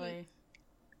 definitely.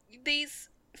 These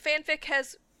fanfic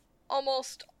has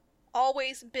almost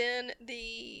always been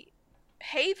the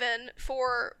haven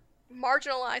for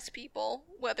marginalized people,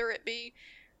 whether it be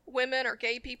women or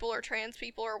gay people or trans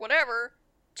people or whatever,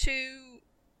 to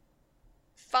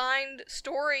find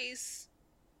stories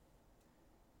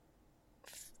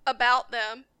about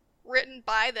them, written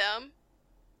by them,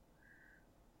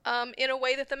 in a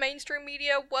way that the mainstream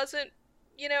media wasn't,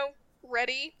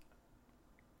 ready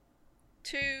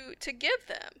to give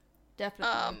them.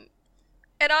 Definitely.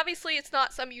 And obviously it's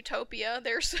not some utopia.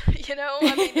 There's,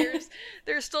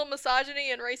 there's still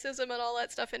misogyny and racism and all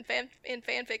that stuff in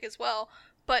fanfic as well.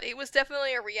 But it was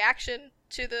definitely a reaction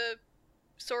to the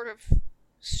sort of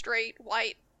straight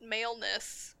white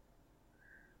maleness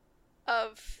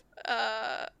of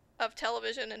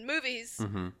television and movies,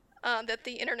 that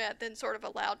the internet then sort of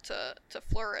allowed to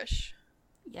flourish.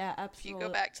 Yeah, absolutely. If you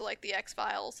go back to, like, the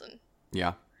X-Files and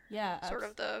sort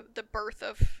of the birth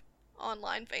of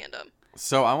online fandom.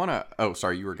 So I want to... Oh,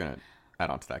 sorry, you were going to add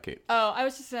on to that, Kate. Oh, I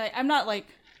was just saying, I'm not, like,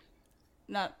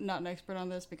 not an expert on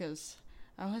this because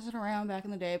I wasn't around back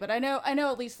in the day, but I know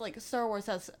at least like Star Wars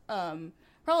has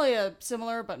probably a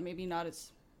similar, but maybe not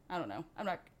as, I don't know. I'm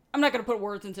not gonna put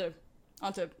words onto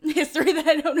history that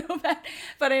I don't know about,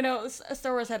 but I know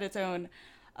Star Wars had its own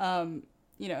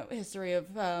history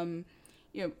of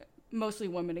mostly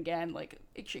women again, like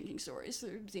exchanging stories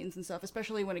through zines and stuff,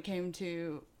 especially when it came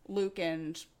to Luke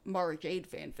and Mara Jade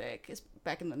fanfic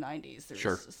back in the 90s.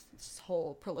 There was this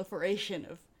whole proliferation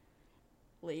of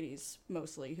ladies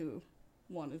mostly who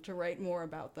wanted to write more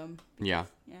about them. Yeah.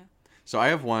 Yeah. So I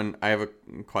have a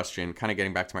question, kind of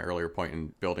getting back to my earlier point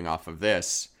and building off of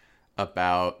this,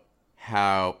 about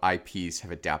how IPs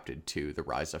have adapted to the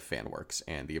rise of fanworks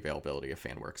and the availability of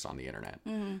fanworks on the internet.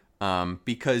 Mm-hmm.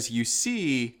 Because you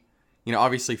see,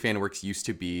 obviously fanworks used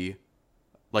to be,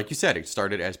 like you said, it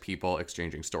started as people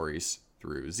exchanging stories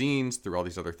through zines, through all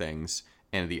these other things,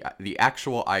 and the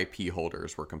actual IP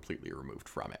holders were completely removed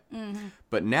from it. Mm-hmm.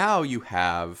 But now you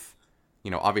have,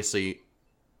 obviously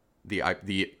the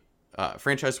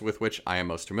franchise with which I am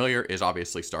most familiar is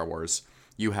obviously Star Wars.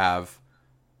 You have,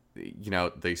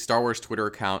 the Star Wars Twitter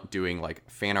account doing like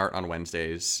fan art on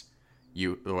Wednesdays.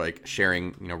 You like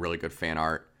sharing, really good fan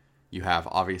art. You have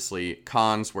obviously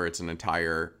cons where it's an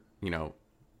entire,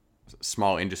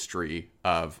 small industry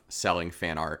of selling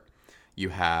fan art. You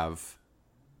have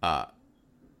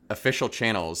official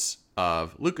channels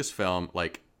of Lucasfilm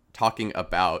like talking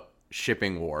about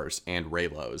shipping wars and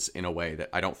Reylos in a way that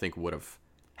I don't think would have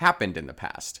happened in the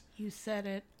past. You said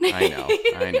it. I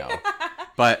know.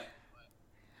 But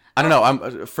I don't know.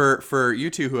 I'm for you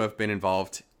two who have been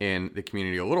involved in the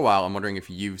community a little while, I'm wondering if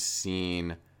you've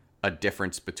seen a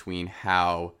difference between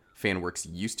how fanworks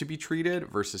used to be treated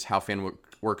versus how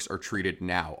fanworks are treated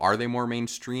now. Are they more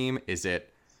mainstream? Is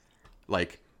it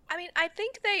like... I mean, I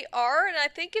think they are, and I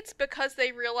think it's because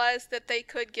they realized that they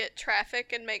could get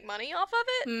traffic and make money off of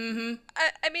it. Mm-hmm.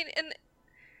 I mean, and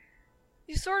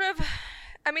you sort of...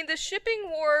 I mean, the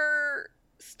shipping war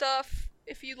stuff,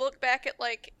 if you look back at,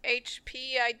 like,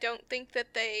 HP, I don't think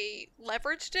that they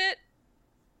leveraged it.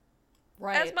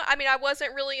 Right. I mean, I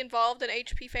wasn't really involved in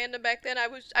HP fandom back then. I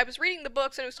was reading the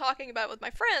books and I was talking about it with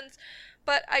my friends,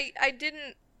 but I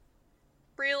didn't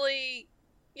really,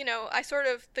 I sort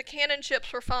of, the canon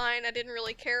ships were fine. I didn't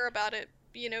really care about it.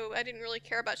 I didn't really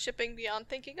care about shipping beyond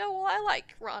thinking, oh, well, I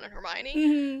like Ron and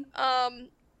Hermione. Mm-hmm.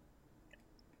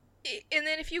 And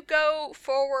then if you go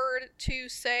forward to,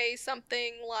 say,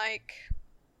 something like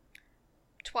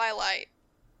Twilight,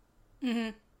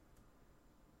 Mm-hmm.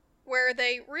 where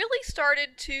they really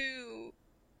started to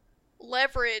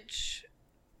leverage,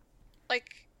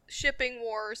 like, shipping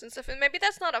wars and stuff, and maybe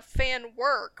that's not a fan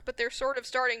work, but they're sort of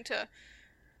starting to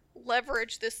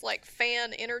leverage this, like,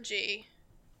 fan energy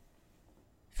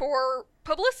for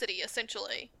publicity,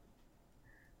 essentially.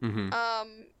 Mm-hmm.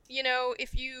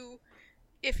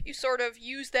 If you sort of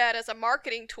use that as a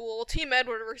marketing tool, Team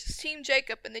Edward versus Team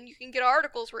Jacob, and then you can get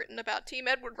articles written about Team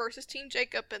Edward versus Team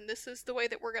Jacob, and this is the way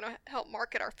that we're going to help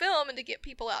market our film and to get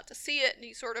people out to see it, and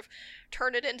you sort of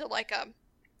turn it into like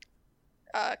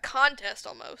a contest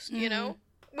almost, Mm-hmm.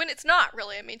 When it's not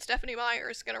really. I mean, Stephanie Meyer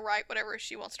is going to write whatever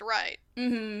she wants to write.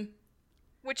 Mm-hmm.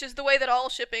 Which is the way that all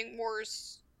shipping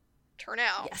wars turn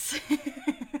out. Yes.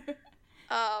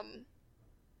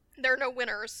 There are no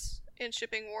winners in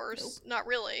shipping wars. Nope. Not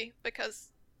really,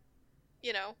 because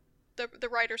the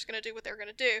writer's going to do what they're going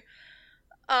to do.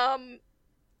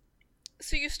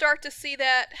 So you start to see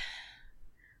that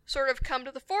sort of come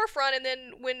to the forefront, and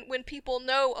then when people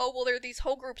know, oh, well, there are these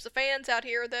whole groups of fans out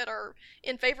here that are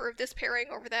in favor of this pairing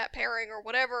over that pairing or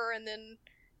whatever, and then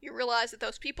you realize that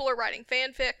those people are writing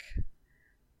fanfic.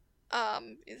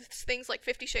 It's things like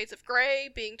 50 Shades of Grey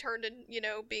being turned in,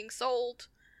 being sold,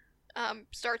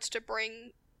 starts to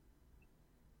bring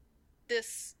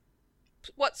this,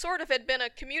 what sort of had been a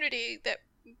community that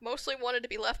mostly wanted to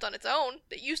be left on its own,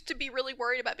 that used to be really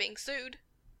worried about being sued.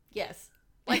 Yes.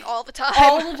 Like, all the time.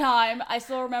 All the time. I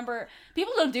still remember,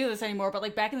 people don't do this anymore, but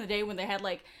like back in the day when they had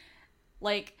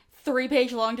like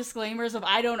 3-page long disclaimers of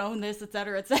I don't own this,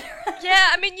 etc., etc.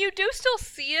 Yeah, I mean, you do still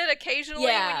see it occasionally.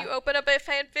 Yeah. When you open up a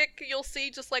fanfic, you'll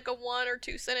see just like a 1 or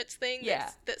 2 sentence thing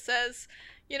that says,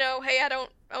 hey, I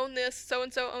don't own this,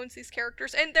 so-and-so owns these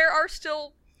characters. And there are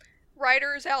still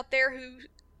writers out there who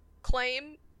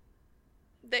claim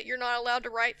that you're not allowed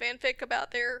to write fanfic about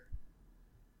their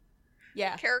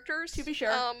characters. To be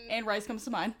sure. And Rice comes to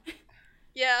mind.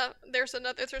 Yeah, there's a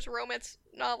romance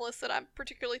novelist that I'm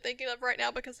particularly thinking of right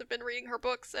now because I've been reading her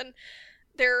books, and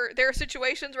there are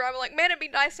situations where I'm like, man, it'd be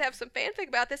nice to have some fanfic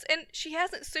about this, and she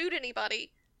hasn't sued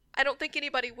anybody I don't think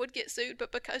anybody would get sued,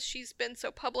 but because she's been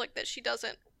so public that she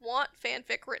doesn't want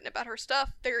fanfic written about her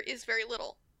stuff, there is very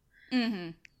little.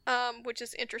 Which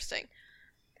is interesting.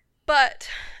 But,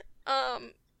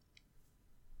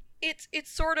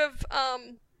 it's sort of,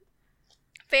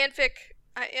 fanfic,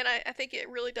 I think it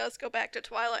really does go back to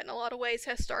Twilight in a lot of ways,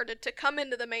 has started to come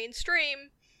into the mainstream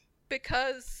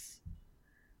because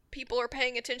people are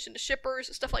paying attention to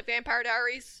shippers. Stuff like Vampire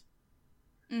Diaries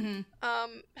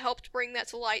helped bring that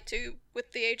to light too.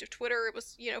 With the age of Twitter, it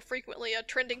was, frequently a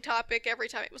trending topic every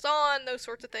time it was on, those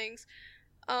sorts of things.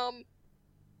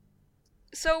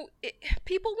 So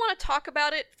people want to talk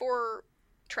about it for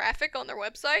traffic on their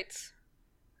websites,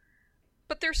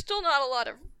 but there's still not a lot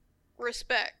of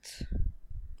respect.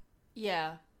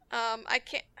 Yeah. I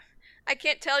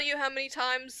can't tell you how many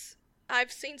times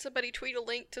I've seen somebody tweet a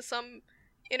link to some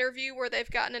interview where they've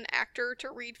gotten an actor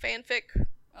to read fanfic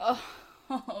out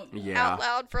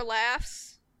loud for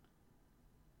laughs.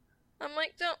 I'm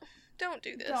like, don't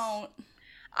do this. Don't.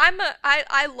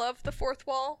 I love the fourth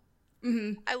wall.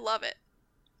 Mm-hmm. I love it.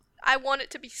 I want it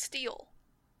to be steel.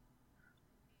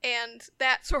 And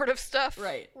that sort of stuff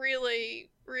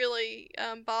really, really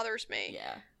bothers me.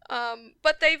 Yeah.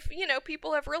 But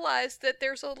people have realized that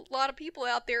there's a lot of people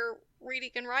out there reading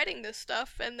and writing this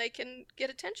stuff, and they can get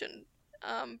attention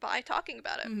by talking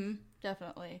about it. Mm-hmm.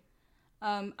 Definitely.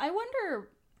 I wonder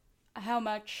how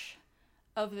much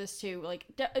of this too, like,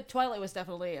 Twilight was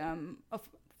definitely a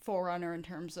forerunner in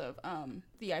terms of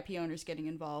the IP owners getting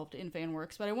involved in fan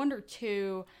works, but I wonder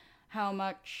too how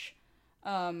much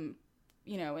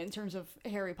in terms of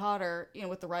Harry Potter,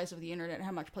 with the rise of the internet,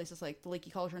 how much places like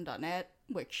theleakycauldron.net,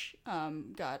 which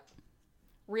got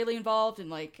really involved,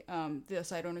 and the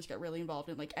site owners got really involved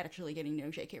in actually getting to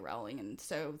know J.K. Rowling, and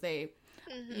so they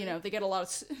they get a lot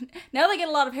of now they get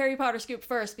a lot of Harry Potter scoop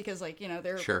first, because they've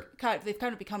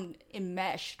kind of become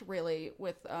enmeshed really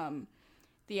with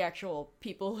the actual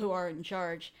people who are in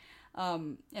charge,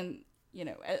 and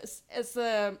as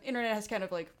the internet has kind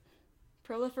of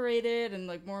proliferated, and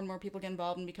more and more people get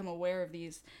involved and become aware of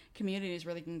these communities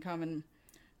where they can come and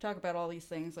talk about all these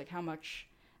things, how much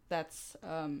that's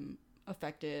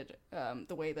affected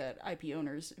the way that IP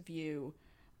owners view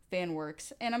fan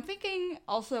works. And I'm thinking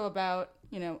also about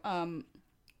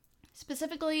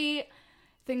specifically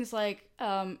things like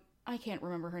I can't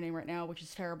remember her name right now, which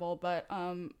is terrible, but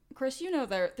Chris,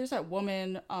 there's that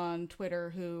woman on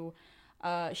Twitter who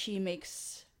she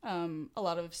makes a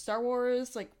lot of Star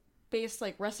Wars based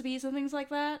recipes and things like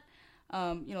that,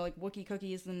 Wookiee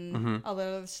cookies and all that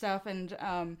other stuff,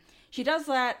 and she does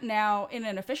that now in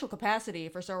an official capacity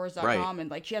for StarWars.com,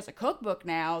 and she has a cookbook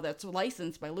now that's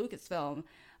licensed by Lucasfilm,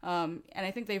 and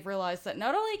I think they've realized that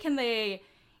not only can they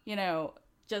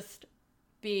just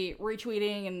be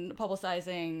retweeting and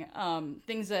publicizing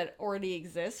things that already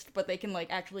exist, but they can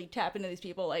actually tap into these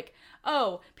people,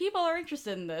 oh, people are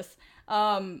interested in this,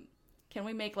 can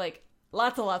we make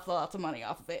lots of money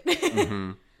off of it.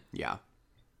 Yeah,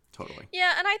 totally.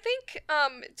 Yeah, and I think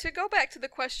to go back to the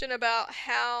question about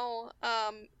how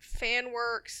fan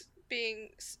works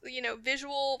being,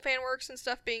 visual fan works and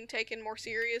stuff being taken more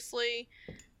seriously,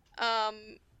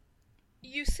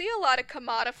 you see a lot of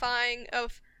commodifying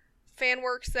of fan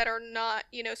works that are not,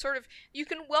 you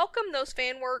can welcome those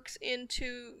fan works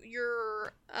into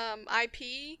your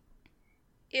IP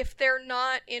if they're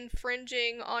not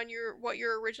infringing on what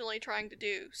you're originally trying to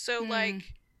do. So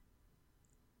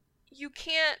you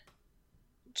can't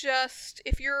just,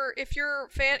 if your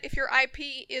IP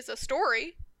is a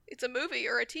story, it's a movie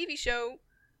or a TV show,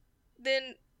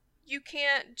 then you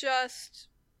can't just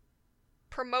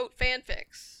promote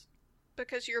fanfics,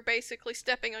 because you're basically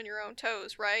stepping on your own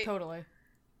toes, right? Totally.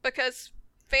 Because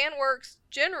fanfics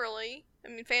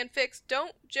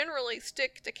don't generally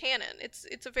stick to canon.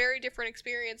 It's a very different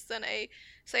experience than a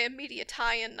media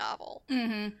tie-in novel.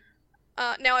 Mm-hmm.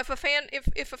 Now, if a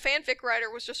fanfic writer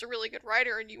was just a really good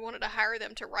writer and you wanted to hire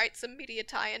them to write some media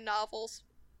tie-in novels,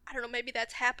 I don't know, maybe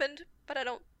that's happened, but I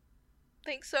don't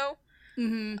think so.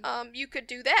 Mm-hmm. You could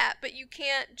do that, but you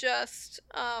can't just,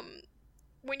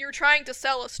 when you're trying to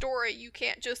sell a story, you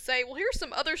can't just say, well, here's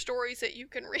some other stories that you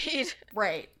can read.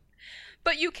 Right.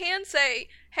 But you can say,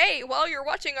 hey, while you're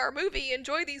watching our movie,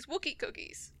 enjoy these Wookiee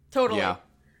cookies. Totally. Yeah.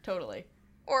 Totally.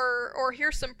 Or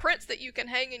here's some prints that you can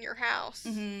hang in your house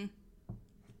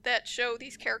that show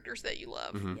these characters that you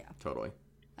love. Mm-hmm. Yeah. Totally.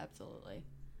 Absolutely.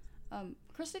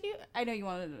 Chris, I know you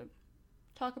wanted to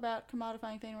talk about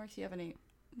commodifying fanworks. Do you have any,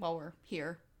 while we're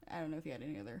here, I don't know if you had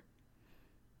any other.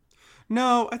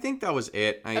 No, I think that was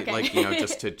it. Okay.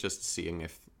 just seeing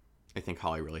if, I think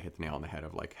Holly really hit the nail on the head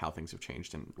of how things have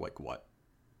changed and what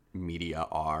media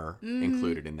are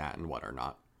included in that and what are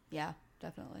not. Yeah,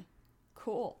 definitely.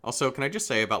 Cool. Also, can I just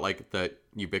say about like the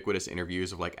ubiquitous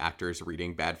interviews of like actors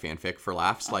reading bad fanfic for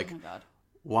laughs? Oh Like, my god.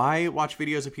 why watch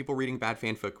videos of people reading bad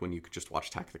fanfic when you could just watch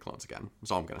Attack of the Clones again?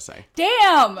 That's all I'm gonna say.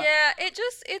 Damn! Yeah,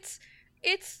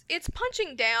 it's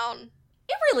punching down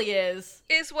It really is.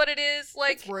 is what it is.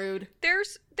 Like, It's rude.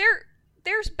 there's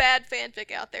bad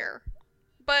fanfic out there,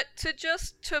 but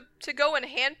to go and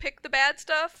handpick the bad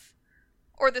stuff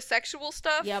or the sexual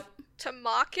stuff Yep. to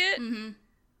mock it, Mm-hmm.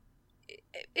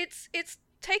 it's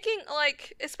taking,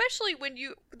 like, especially when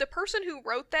the person who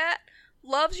wrote that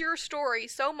loves your story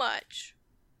so much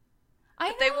I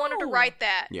that they wanted to know. write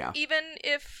that. Yeah. Even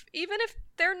if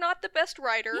they're not the best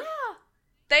writer, Yeah.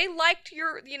 they liked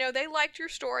your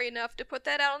story enough to put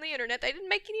that out on the internet. They didn't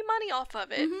make any money off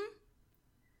of it. Mm-hmm.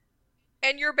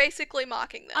 And you're basically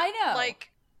mocking them. I know.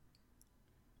 Like,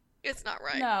 it's not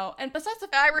right. No, and besides the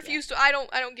I refuse to. I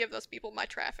don't give those people my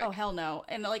traffic. Oh hell no!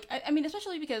 And like I mean,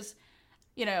 especially because,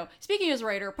 you know, speaking as a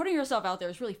writer, putting yourself out there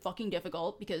is really fucking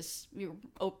difficult because you're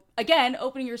again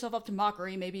opening yourself up to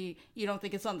mockery. Maybe you don't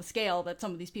think it's on the scale that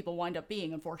some of these people wind up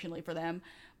being, unfortunately for them.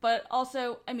 But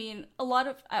also, I mean, a lot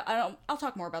of I'll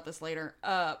talk more about this later.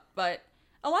 But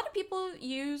a lot of people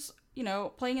use, you know,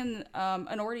 playing in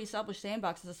an already established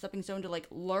sandbox as a stepping stone to like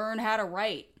learn how to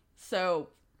write. So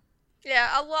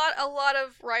Yeah, a lot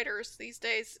of writers these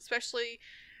days, especially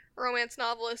romance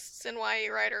novelists and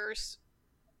YA writers,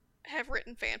 have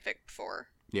written fanfic before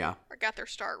Yeah. or got their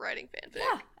start writing fanfic.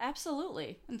 yeah,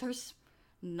 absolutely. And there's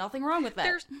nothing wrong with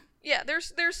that.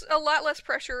 There's a lot less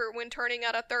pressure when turning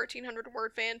out a 1,300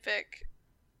 word fanfic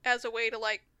as a way to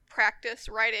like practice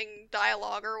writing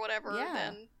dialogue or whatever Yeah.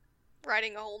 than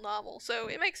writing a whole novel. So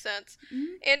it makes sense.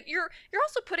 Mhm. And you're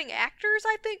also putting actors,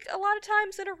 I think, a lot of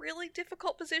times in a really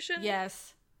difficult position.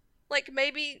 Yes. Like,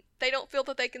 maybe they don't feel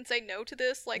that they can say no to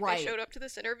this. Like, Right. they showed up to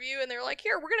this interview and they're like,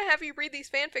 here, we're going to have you read these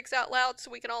fanfics out loud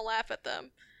so we can all laugh at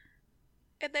them.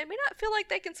 And they may not feel like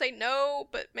they can say no,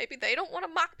 but maybe they don't want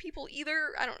to mock people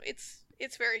either. I don't know.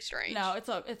 It's very strange. No, it's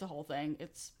a whole thing.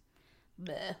 It's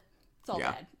bleh. It's all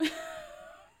Yeah. bad.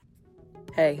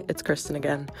 Hey, it's Kristen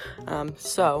again.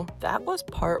 So that was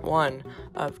part 1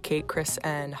 of Kate, Chris,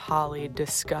 and Holly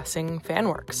discussing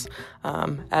fanworks.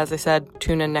 As I said,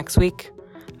 tune in next week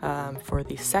for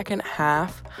the second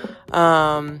half.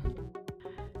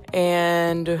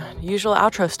 And usual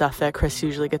outro stuff that Chris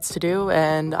usually gets to do,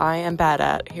 and I am bad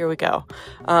at. Here we go.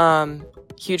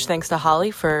 Huge thanks to Holly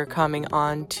for coming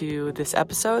on to this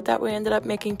episode that we ended up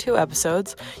making 2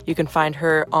 episodes. You can find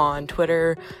her on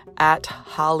Twitter at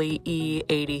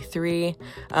HollyE83,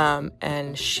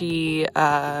 and she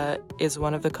is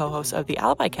one of the co-hosts of the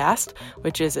Alibi Cast,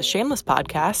 which is a shameless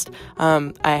podcast.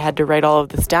 I had to write all of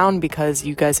this down because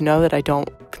you guys know that I don't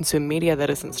consume media that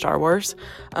isn't Star Wars.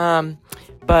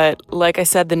 But like I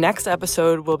said, the next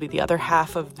episode will be the other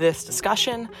half of this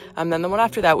discussion. Then the one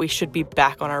after that, we should be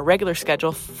back on our regular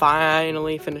schedule,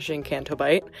 finally finishing Canto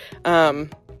Bight.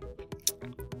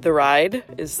 The Ride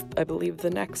is, I believe, the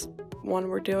next one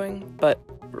we're doing. But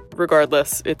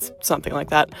regardless, it's something like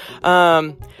that.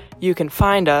 You can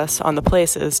find us on the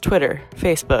places Twitter,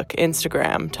 Facebook,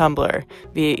 Instagram, Tumblr,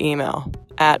 via email,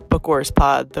 at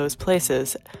BookWarsPod. Those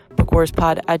places,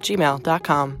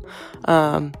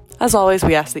 bookwarspod@gmail.com. As always,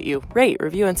 we ask that you rate,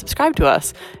 review, and subscribe to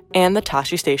us and the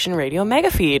Tashi Station Radio Mega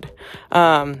Feed.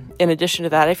 In addition to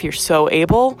that, if you're so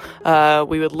able,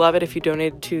 we would love it if you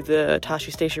donated to the Tashi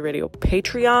Station Radio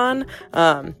Patreon.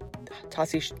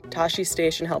 Tashi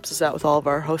Station helps us out with all of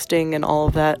our hosting and all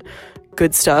of that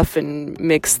good stuff and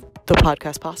makes the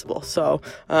podcast possible. So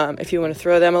if you want to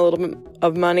throw them a little bit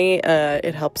of money,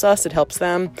 it helps us, it helps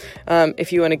them.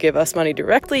 If you want to give us money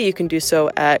directly, you can do so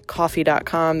at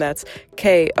ko-fi.com. That's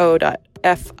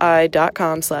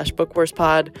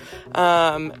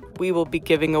ko-fi.com/bookwarspod. We will be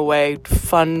giving away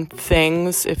fun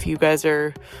things if you guys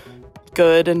are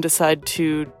good and decide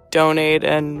to donate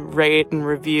and rate and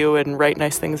review and write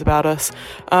nice things about us.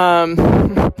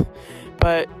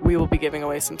 But we will be giving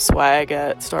away some swag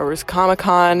at Star Wars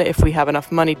Comic-Con if we have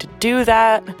enough money to do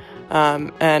that.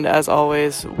 And as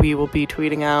always, we will be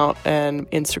tweeting out and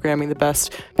Instagramming the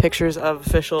best pictures of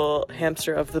official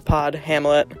hamster of the pod,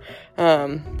 Hamlet,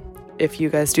 if you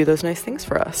guys do those nice things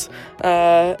for us.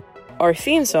 Our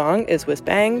theme song is Whiz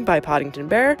Bang by Poddington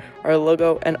Bear. Our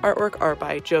logo and artwork are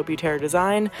by Joe Butera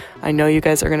Design. I know you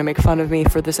guys are going to make fun of me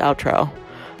for this outro.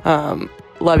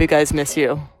 Love you guys, miss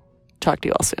you. Talk to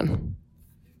you all soon.